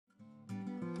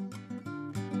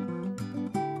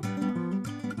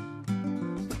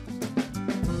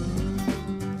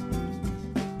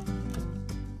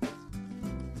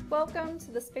Welcome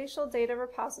to the Spatial Data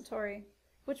Repository,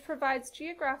 which provides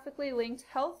geographically linked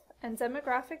health and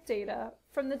demographic data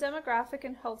from the Demographic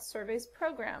and Health Surveys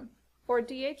Program, or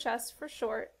DHS for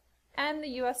short, and the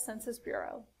U.S. Census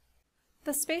Bureau.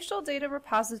 The Spatial Data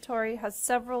Repository has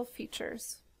several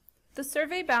features. The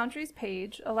Survey Boundaries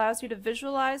page allows you to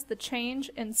visualize the change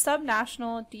in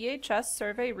subnational DHS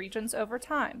survey regions over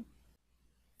time.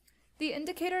 The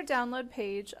Indicator Download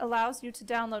page allows you to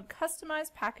download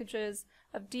customized packages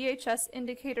of DHS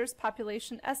indicators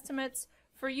population estimates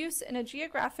for use in a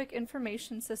geographic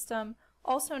information system,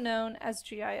 also known as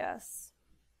GIS.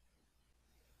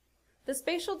 The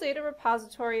Spatial Data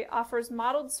Repository offers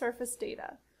modeled surface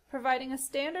data, providing a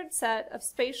standard set of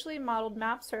spatially modeled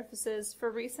map surfaces for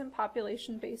recent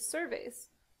population-based surveys.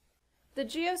 The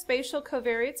Geospatial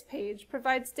Covariates page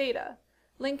provides data,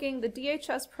 linking the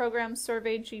DHS program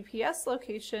surveyed GPS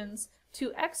locations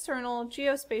to external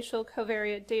geospatial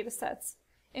covariate datasets,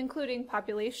 including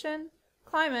population,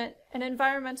 climate, and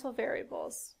environmental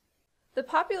variables. The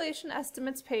Population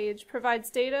Estimates page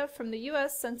provides data from the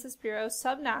U.S. Census Bureau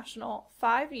subnational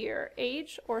 5-year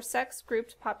age or sex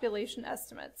grouped population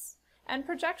estimates and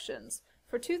projections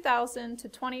for 2000 to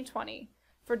 2020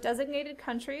 for designated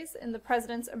countries in the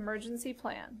President's Emergency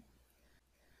Plan.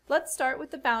 Let's start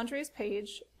with the Boundaries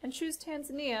page and choose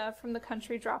Tanzania from the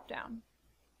country dropdown.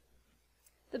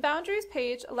 The Boundaries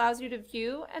page allows you to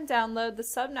view and download the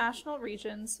subnational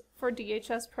regions for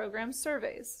DHS program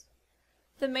surveys.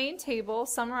 The main table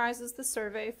summarizes the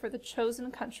survey for the chosen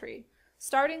country,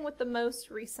 starting with the most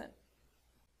recent.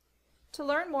 To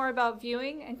learn more about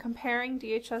viewing and comparing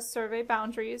DHS survey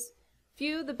boundaries,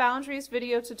 view the Boundaries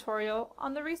video tutorial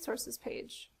on the Resources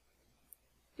page.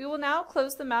 We will now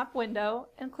close the map window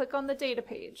and click on the Data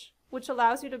page, which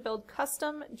allows you to build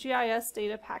custom GIS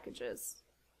data packages.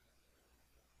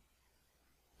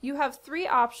 You have 3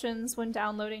 options when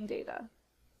downloading data.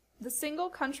 The single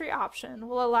country option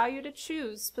will allow you to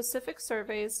choose specific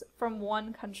surveys from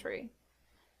one country.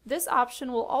 This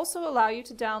option will also allow you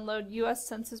to download U.S.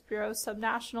 Census Bureau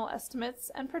subnational estimates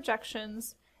and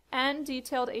projections and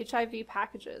detailed HIV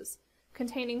packages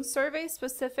containing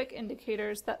survey-specific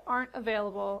indicators that aren't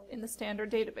available in the standard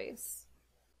database.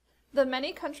 The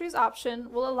Many Countries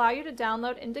option will allow you to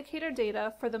download indicator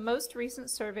data for the most recent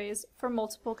surveys for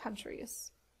multiple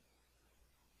countries.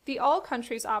 The All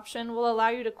Countries option will allow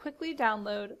you to quickly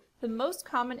download the most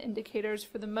common indicators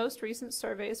for the most recent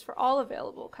surveys for all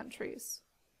available countries.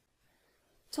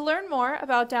 To learn more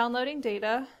about downloading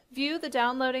data, view the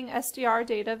Downloading SDR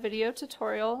Data video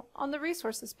tutorial on the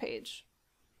Resources page.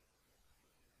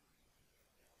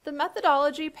 The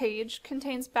Methodology page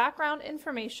contains background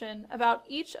information about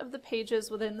each of the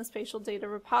pages within the Spatial Data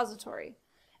Repository,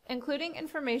 including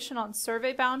information on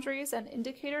survey boundaries and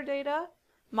indicator data,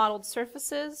 modeled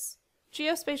surfaces,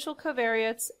 geospatial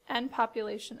covariates, and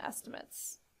population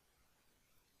estimates.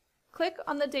 Click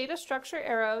on the Data Structure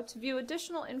arrow to view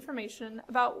additional information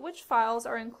about which files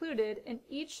are included in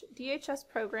each DHS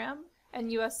program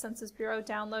and U.S. Census Bureau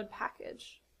download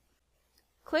package.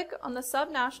 Click on the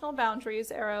Subnational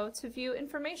Boundaries arrow to view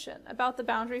information about the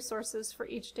boundary sources for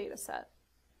each dataset.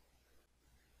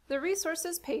 The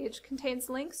Resources page contains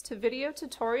links to video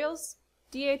tutorials,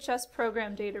 DHS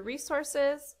program data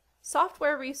resources,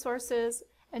 software resources,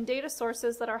 and data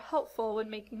sources that are helpful when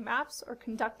making maps or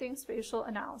conducting spatial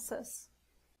analysis.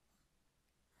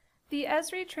 The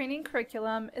Esri training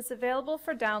curriculum is available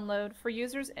for download for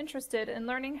users interested in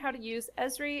learning how to use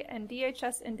Esri and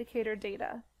DHS indicator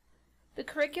data. The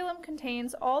curriculum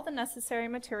contains all the necessary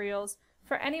materials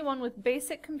for anyone with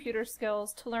basic computer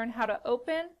skills to learn how to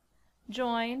open,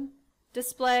 join,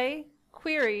 display,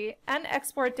 query, and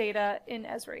export data in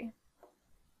Esri.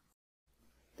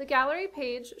 The Gallery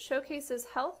page showcases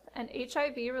health and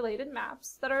HIV-related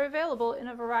maps that are available in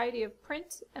a variety of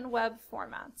print and web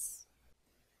formats.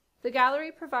 The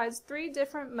Gallery provides 3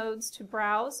 different modes to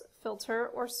browse, filter,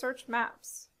 or search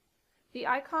maps. The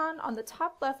icon on the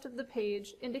top left of the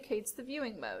page indicates the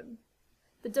viewing mode.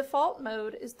 The default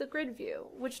mode is the grid view,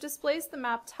 which displays the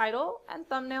map title and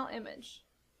thumbnail image.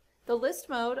 The list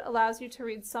mode allows you to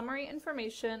read summary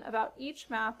information about each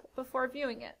map before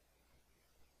viewing it.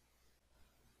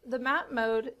 The map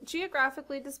mode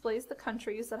geographically displays the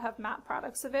countries that have map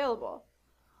products available.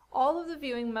 All of the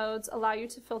viewing modes allow you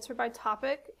to filter by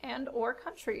topic and/or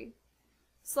country.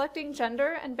 Selecting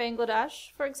gender and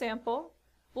Bangladesh, for example,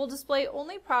 will display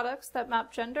only products that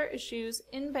map gender issues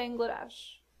in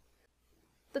Bangladesh.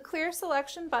 The Clear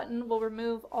Selection button will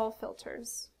remove all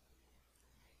filters.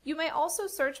 You may also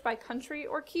search by country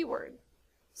or keyword.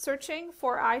 Searching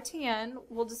for ITN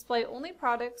will display only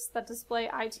products that display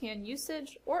ITN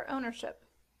usage or ownership.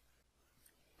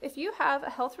 If you have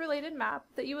a health-related map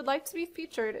that you would like to be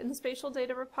featured in the Spatial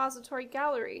Data Repository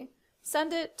Gallery,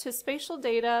 send it to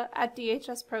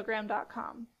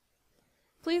spatialdata@dhsprogram.com.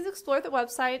 Please explore the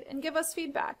website and give us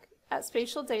feedback at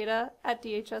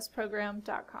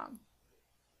spatialdata@dhsprogram.com.